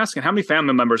that I can ask and how many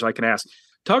family members I can ask?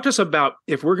 Talk to us about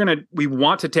if we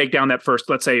want to take down that first,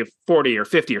 let's say 40 or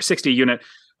 50 or 60 unit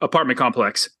apartment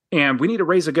complex, and we need to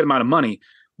raise a good amount of money.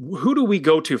 Who do we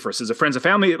go to first? Is it friends and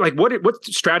family? Like what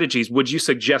strategies would you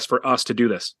suggest for us to do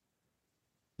this?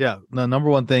 Yeah, the number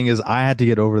one thing is I had to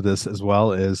get over this as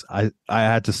well is I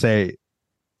had to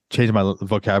change my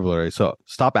vocabulary. So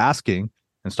stop asking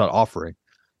and start offering,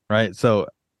 right? So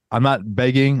I'm not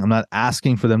begging, I'm not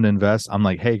asking for them to invest. I'm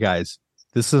like, hey guys,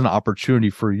 this is an opportunity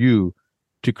for you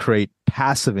to create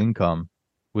passive income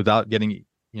without getting,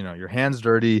 your hands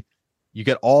dirty. You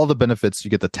get all the benefits.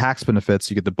 You get the tax benefits.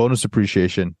 You get the bonus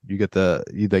appreciation. You get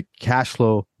the cash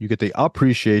flow. You get the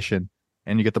appreciation,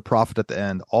 and you get the profit at the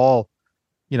end. All,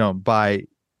 by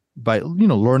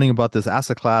learning about this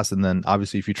asset class, and then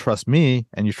obviously if you trust me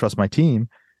and you trust my team,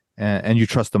 and you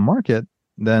trust the market,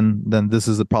 then this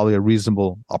is probably a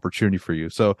reasonable opportunity for you.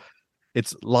 So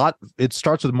it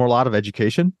starts with a lot of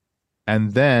education.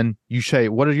 And then you say,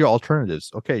 what are your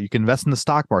alternatives? Okay, you can invest in the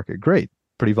stock market. Great,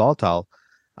 pretty volatile.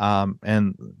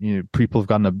 And people have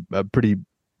gotten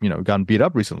gotten beat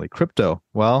up recently. Crypto,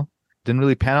 well, didn't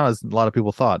really pan out as a lot of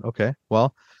people thought. Okay,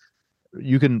 well,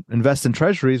 you can invest in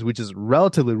treasuries, which is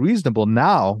relatively reasonable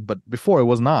now, but before it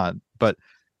was not. But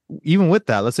even with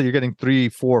that, let's say you're getting 3,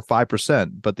 4,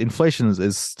 5%, but the inflation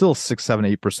is still 6, 7,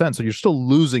 8%. So you're still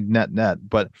losing net.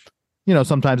 But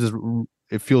sometimes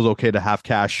it feels okay to have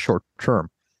cash short term.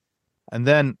 And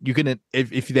then you can,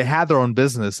 if they have their own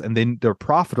business and they're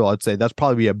profitable, I'd say that's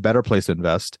probably a better place to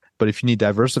invest. But if you need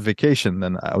diversification,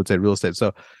 then I would say real estate.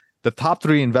 So the top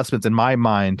 3 investments in my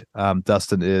mind,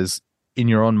 Dustin, is in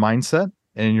your own mindset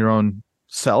and in your own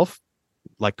self,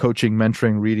 like coaching,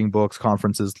 mentoring, reading books,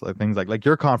 conferences, like things like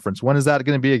your conference. When is that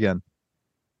going to be again?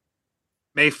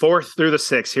 May 4th through the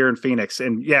 6th here in Phoenix.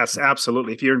 And yes,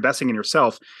 absolutely. If you're investing in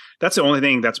yourself, that's the only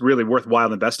thing that's really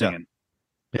worthwhile investing in.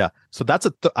 Yeah. So that's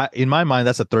in my mind,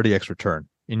 that's a 30x return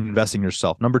in investing in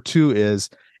yourself. Number 2 is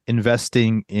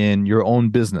investing in your own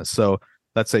business. So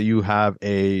let's say you have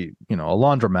a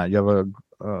laundromat, you have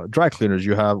a dry cleaners,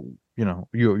 you have,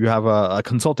 you have a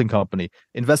consulting company,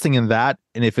 investing in that,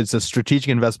 and if it's a strategic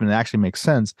investment, it actually makes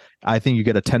sense. I think you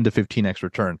get a 10 to 15x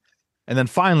return. And then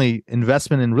finally,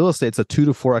 investment in real estate, it's a 2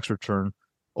 to 4x return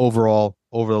overall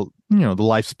over the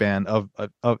lifespan of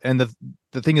and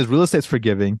the thing is, real estate's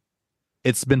forgiving.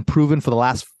 It's been proven for the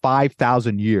last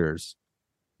 5,000 years,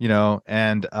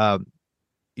 and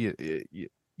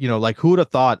like, who would have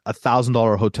thought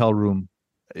 $1,000 hotel room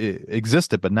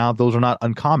existed? But now those are not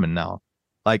uncommon now.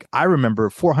 Like, I remember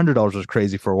 $400 was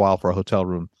crazy for a while for a hotel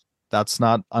room. That's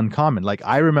not uncommon. Like,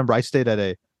 I remember I stayed at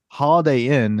a Holiday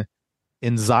Inn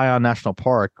in Zion National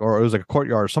Park, or it was like a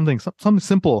courtyard or something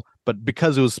simple, but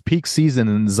because it was peak season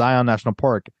in Zion National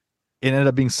Park, it ended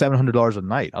up being $700 a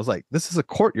night. I was like, this is a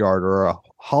courtyard or a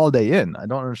Holiday Inn. I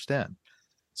don't understand.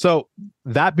 So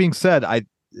that being said,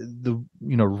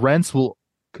 rents will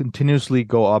continuously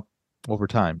go up over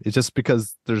time. It's just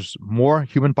because there's more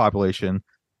human population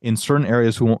in certain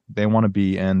areas they want to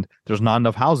be, and there's not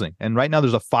enough housing. And right now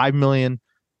there's a 5 million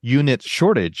unit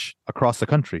shortage across the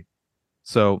country.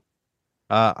 So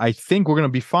I think we're going to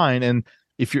be fine. And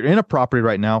if you're in a property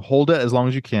right now, hold it as long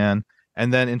as you can.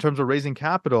 And then in terms of raising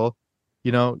capital,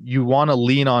 you want to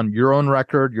lean on your own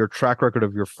record, your track record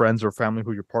of your friends or family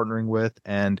who you're partnering with.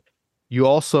 And you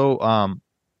also,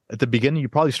 at the beginning, you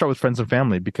probably start with friends and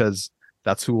family, because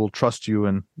that's who will trust you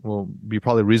and will be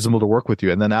probably reasonable to work with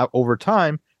you. And then over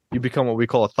time, you become what we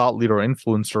call a thought leader or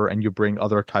influencer, and you bring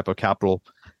other type of capital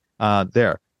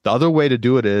there. The other way to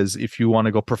do it is, if you want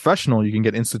to go professional, you can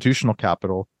get institutional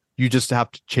capital. You just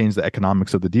have to change the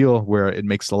economics of the deal where it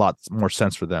makes a lot more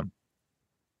sense for them.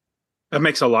 That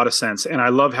makes a lot of sense. And I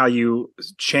love how you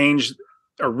changed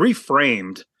or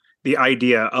reframed the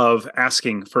idea of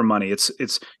asking for money.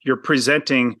 It's you're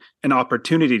presenting an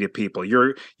opportunity to people.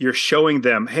 You're showing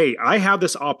them, hey, I have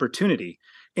this opportunity.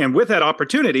 And with that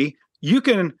opportunity, you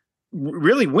can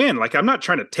really win. Like, I'm not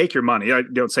trying to take your money. I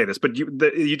don't say this, but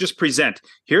you just present,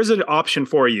 here's an option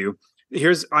for you.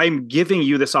 I'm giving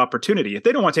you this opportunity. If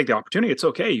they don't want to take the opportunity, it's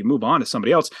okay. You move on to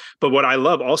somebody else. But what I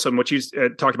love also, and what you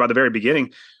talked about at the very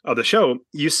beginning of the show,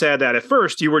 you said that at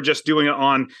first you were just doing it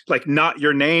on like not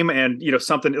your name and,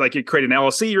 something like you created an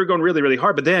LLC, you were going really, really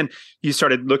hard. But then you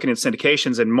started looking at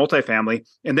syndications and multifamily.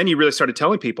 And then you really started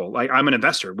telling people, like, I'm an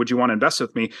investor. Would you want to invest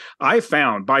with me? I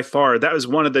found by far that was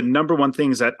one of the number one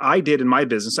things that I did in my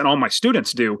business, and all my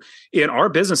students do in our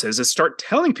businesses, is start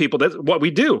telling people that what we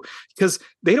do, because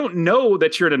they don't know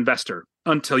that you're an investor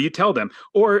until you tell them.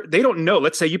 Or they don't know,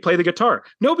 let's say you play the guitar.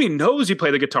 Nobody knows you play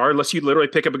the guitar unless you literally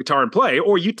pick up a guitar and play,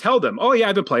 or you tell them, oh yeah,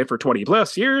 I've been playing for 20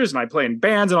 plus years and I play in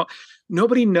bands and all.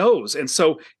 Nobody knows. And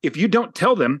so if you don't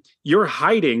tell them, you're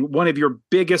hiding one of your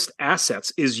biggest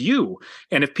assets is you.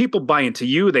 And if people buy into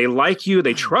you, they like you,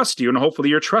 they trust you, and hopefully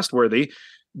you're trustworthy,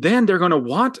 then they're going to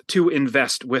want to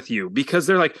invest with you, because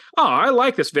they're like, oh, I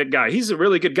like this Vic guy. He's a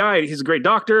really good guy. He's a great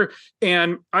doctor.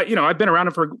 And I've been around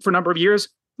him for a number of years.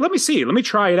 Let me see. Let me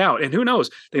try it out. And who knows?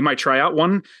 They might try out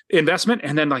one investment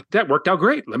and then like, that worked out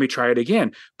great. Let me try it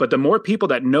again. But the more people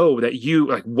that know that you,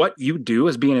 like what you do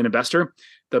as being an investor,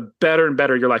 the better and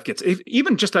better your life gets.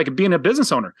 Even just like being a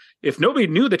business owner, if nobody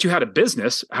knew that you had a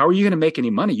business, how are you going to make any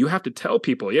money? You have to tell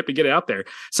people. You have to get it out there.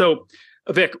 So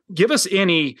Vic, give us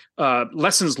any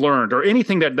lessons learned or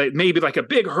anything that maybe like a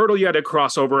big hurdle you had to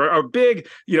cross over, or a big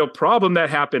problem that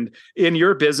happened in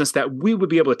your business that we would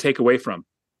be able to take away from.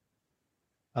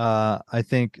 I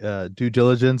think due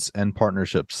diligence and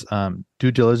partnerships.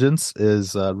 Due diligence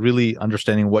is really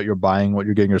understanding what you're buying, what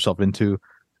you're getting yourself into,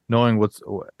 knowing what's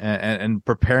and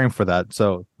preparing for that.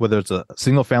 So whether it's a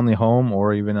single family home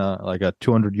or even a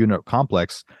 200 unit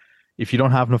complex, if you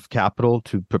don't have enough capital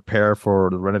to prepare for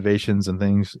the renovations and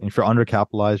things, if you're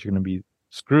undercapitalized, you're going to be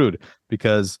screwed,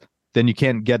 because then you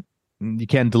can't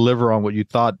deliver on what you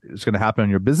thought is going to happen on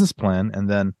your business plan, and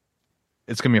then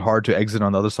it's going to be hard to exit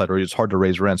on the other side, or it's hard to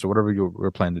raise rents or whatever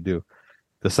you're planning to do.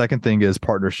 The second thing is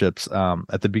partnerships.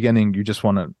 At the beginning,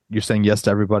 you're saying yes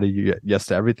to everybody, yes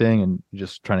to everything, and you're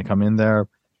just trying to come in there.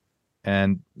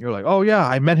 And you're like, oh yeah,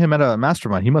 I met him at a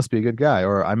mastermind. He must be a good guy.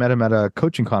 Or I met him at a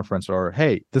coaching conference. Or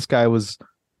hey, this guy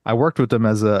I worked with him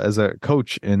as a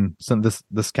coach in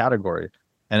this category.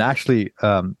 And actually,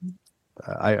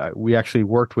 we actually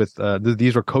worked with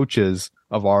these were coaches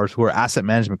of ours who are asset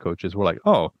management coaches. We're like,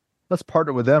 oh, let's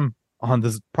partner with them on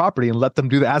this property and let them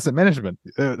do the asset management.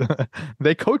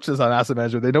 They coach us on asset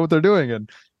management. They know what they're doing,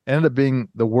 and ended up being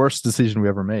the worst decision we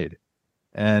ever made.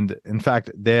 And in fact,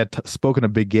 they had spoken a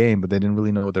big game, but they didn't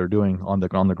really know what they were doing on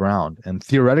the ground. And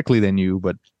theoretically they knew,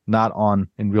 but not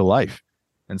in real life.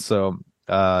 And so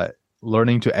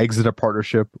learning to exit a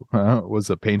partnership was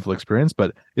a painful experience,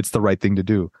 but it's the right thing to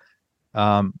do.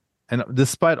 And And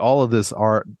despite all of this,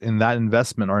 our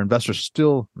investors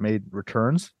still made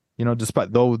returns.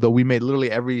 Despite though we made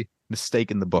literally every mistake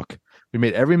in the book. We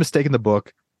made every mistake in the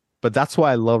book, but that's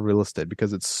why I love real estate,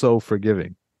 because it's so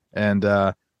forgiving. And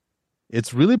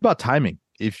it's really about timing.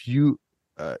 If you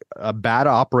a bad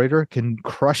operator can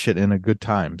crush it in a good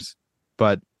times,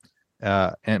 but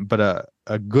a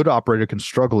good operator can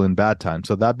struggle in bad times.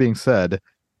 So that being said,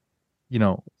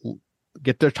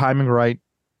 get their timing right,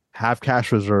 have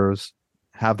cash reserves,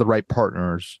 have the right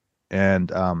partners,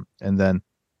 and then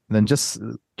just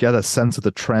get a sense of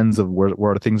the trends of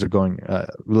where things are going.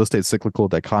 Real estate is cyclical,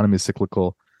 the economy is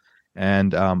cyclical,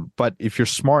 and but if you're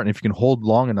smart and if you can hold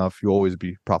long enough, you'll always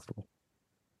be profitable.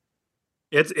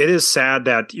 It is sad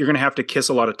that you're going to have to kiss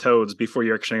a lot of toads before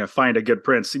you're actually going to find a good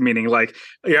prince, meaning like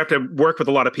you have to work with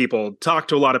a lot of people, talk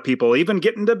to a lot of people, even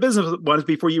get into business ones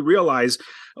before you realize,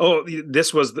 oh,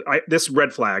 this was this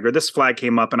red flag or this flag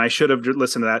came up and I should have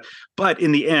listened to that. But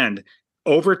in the end,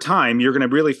 over time, you're going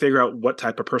to really figure out what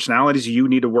type of personalities you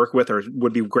need to work with or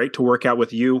would be great to work out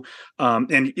with you.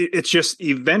 And it's just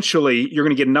eventually you're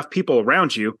going to get enough people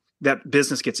around you that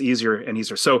business gets easier and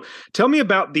easier. So tell me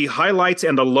about the highlights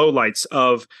and the lowlights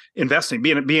of investing,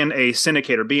 being a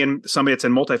syndicator, being somebody that's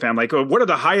in multifamily. Like, what are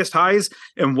the highest highs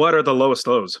and what are the lowest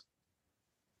lows?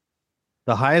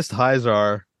 The highest highs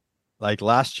are like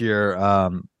last year,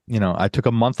 I took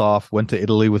a month off, went to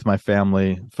Italy with my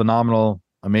family. Phenomenal,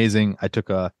 amazing. I took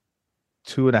a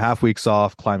 2.5 weeks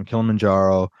off, climbed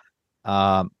Kilimanjaro,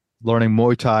 learning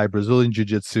Muay Thai, Brazilian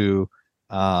Jiu-Jitsu.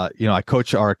 I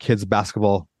coach our kids'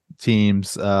 basketball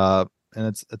teams, and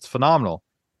it's phenomenal.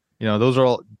 Those are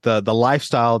all the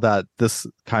lifestyle that this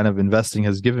kind of investing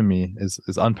has given me is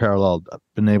unparalleled. I've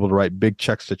been able to write big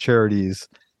checks to charities,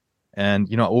 and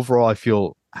overall I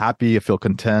feel happy, I feel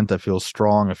content, I feel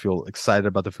strong, I feel excited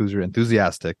about the future,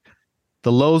 enthusiastic.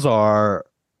 The lows are,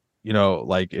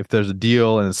 like if there's a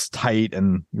deal and it's tight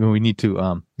and we need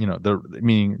to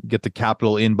get the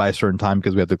capital in by a certain time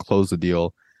because we have to close the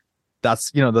deal.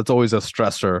 That's always a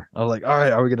stressor. I was like, all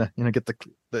right, are we gonna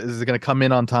is it gonna come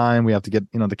in on time? We have to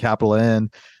get the capital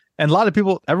in, and a lot of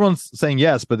people, everyone's saying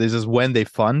yes, but it's just when they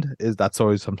fund that's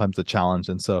always sometimes the challenge.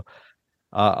 And so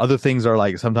other things are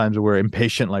like sometimes we're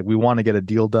impatient, like we want to get a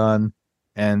deal done,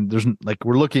 and there's like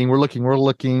we're looking,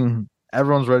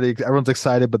 everyone's ready, everyone's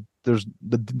excited, but there's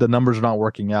the numbers are not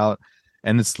working out,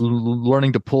 and it's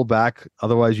learning to pull back.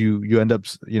 Otherwise, you end up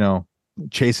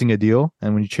chasing a deal,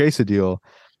 and when you chase a deal,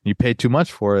 you pay too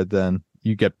much for it, then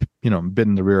you get, bit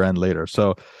in the rear end later.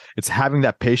 So it's having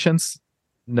that patience,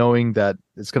 knowing that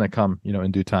it's going to come,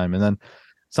 in due time. And then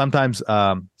sometimes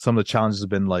some of the challenges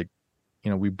have been like,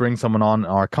 we bring someone on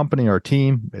our company or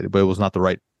team, but it was not the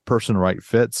right person, right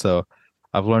fit. So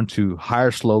I've learned to hire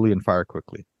slowly and fire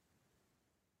quickly.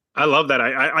 I love that.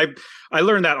 I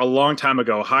learned that a long time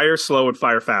ago. Hire slow and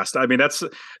fire fast. I mean, that's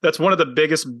one of the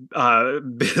biggest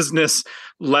business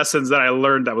lessons that I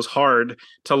learned that was hard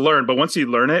to learn. But once you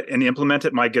learn it and implement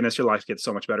it, my goodness, your life gets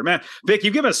so much better. Man, Vic,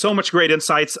 you've given us so much great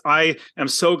insights. I am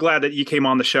so glad that you came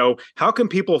on the show. How can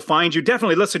people find you?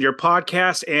 Definitely listen to your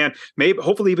podcast and maybe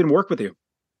hopefully even work with you.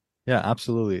 Yeah,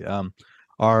 absolutely.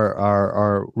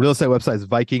 Our real estate website is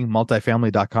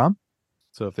vikingmultifamily.com.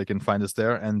 So if they can find us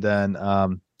there. And then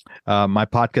my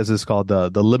podcast is called the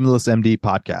Limitless MD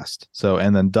podcast. So,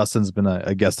 and then Dustin's been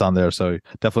a guest on there. So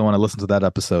definitely want to listen to that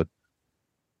episode.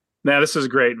 Man, this is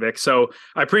great, Vic. So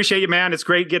I appreciate you, man. It's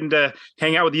great getting to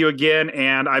hang out with you again.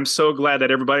 And I'm so glad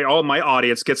that everybody, all my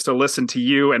audience gets to listen to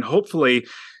you and hopefully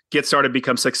get started to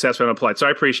become successful and applied. So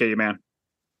I appreciate you, man.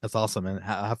 That's awesome. And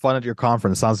have fun at your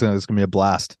conference. Sounds like it's going to be a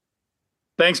blast.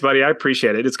 Thanks, buddy. I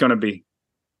appreciate it. It's going to be.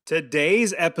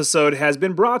 Today's episode has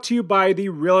been brought to you by the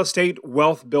Real Estate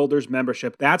Wealth Builders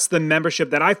membership. That's the membership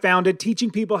that I founded,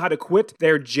 teaching people how to quit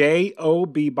their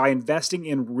JOB by investing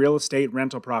in real estate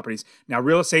rental properties. Now,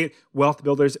 Real Estate Wealth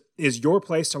Builders is your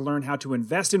place to learn how to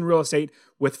invest in real estate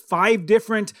with 5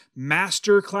 different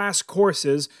masterclass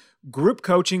courses, group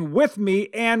coaching with me,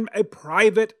 and a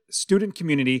private student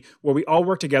community where we all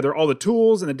work together, all the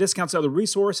tools and the discounts, other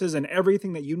resources, and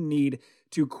everything that you need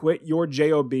to quit your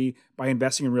JOB by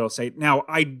investing in real estate. Now,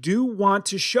 I do want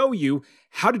to show you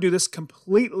how to do this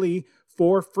completely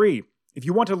for free. If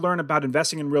you want to learn about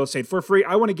investing in real estate for free,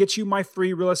 I want to get you my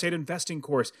free real estate investing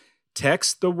course.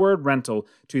 Text the word rental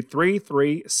to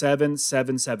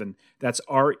 33777. That's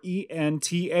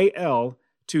RENTAL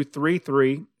to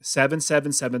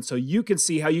 33777 so you can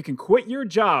see how you can quit your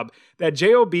job, that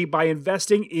JOB, by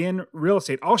investing in real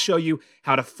estate. I'll show you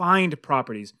how to find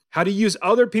properties, how to use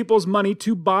other people's money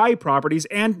to buy properties,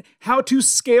 and how to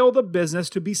scale the business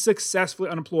to be successfully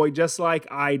unemployed just like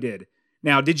I did.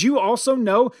 Now, did you also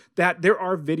know that there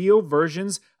are video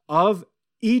versions of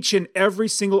each and every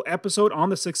single episode on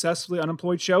the Successfully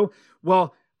Unemployed show?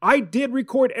 Well, I did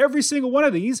record every single one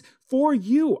of these for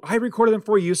you. I recorded them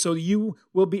for you so you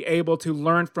will be able to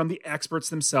learn from the experts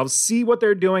themselves, see what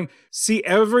they're doing, see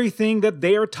everything that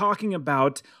they are talking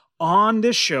about on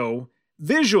this show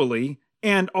visually,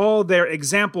 and all their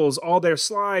examples, all their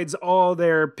slides, all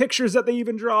their pictures that they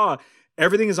even draw.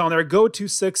 Everything is on there. Go to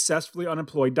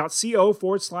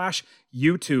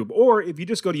successfullyunemployed.co/YouTube. Or if you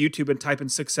just go to YouTube and type in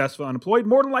Successfully Unemployed,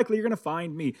 more than likely you're going to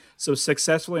find me. So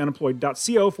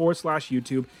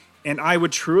successfullyunemployed.co/YouTube. And I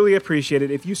would truly appreciate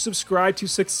it if you subscribe to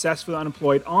Successfully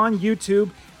Unemployed on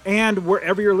YouTube, and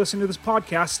wherever you're listening to this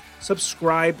podcast,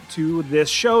 subscribe to this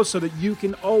show so that you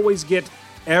can always get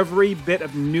every bit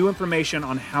of new information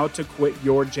on how to quit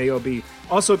your job.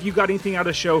 Also, if you got anything out of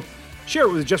the show, share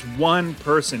it with just one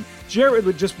person. Share it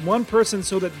with just one person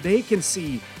so that they can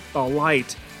see the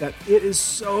light, that it is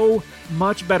so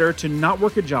much better to not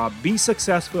work a job, be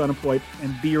successfully unemployed,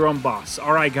 and be your own boss.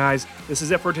 All right, guys, this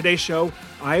is it for today's show.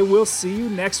 I will see you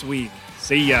next week.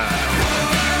 See ya.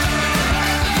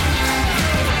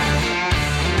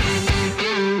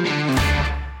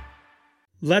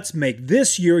 Let's make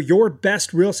this year your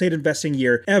best real estate investing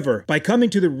year ever by coming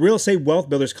to the Real Estate Wealth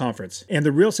Builders Conference. And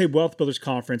the Real Estate Wealth Builders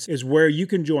Conference is where you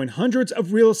can join hundreds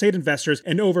of real estate investors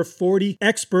and over 40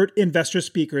 expert investor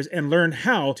speakers and learn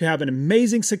how to have an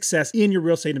amazing success in your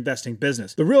real estate investing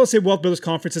business. The Real Estate Wealth Builders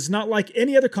Conference is not like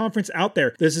any other conference out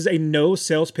there. This is a no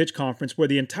sales pitch conference where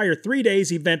the entire 3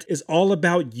 days event is all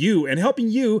about you and helping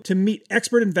you to meet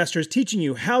expert investors, teaching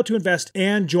you how to invest,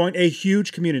 and join a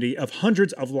huge community of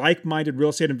hundreds of like-minded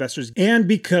real estate investors. And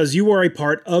because you are a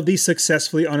part of the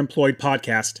Successfully Unemployed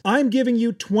podcast, I'm giving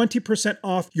you 20%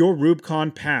 off your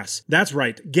Rubicon Pass. That's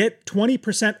right. Get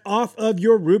 20% off of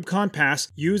your Rubicon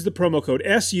Pass. Use the promo code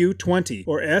SU20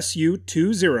 or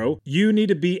SU20. You need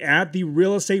to be at the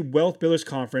Real Estate Wealth Builders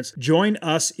Conference. Join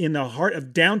us in the heart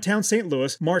of downtown St.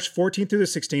 Louis, March 14th through the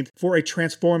 16th for a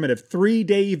transformative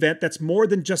 3-day event that's more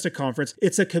than just a conference.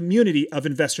 It's a community of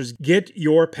investors. Get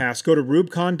your pass. Go to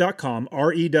Rubicon.com,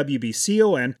 REWBCON.com,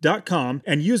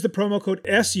 and use the promo code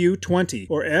SU20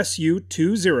 or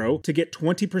SU20 to get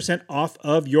 20% off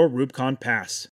of your Rubicon Pass.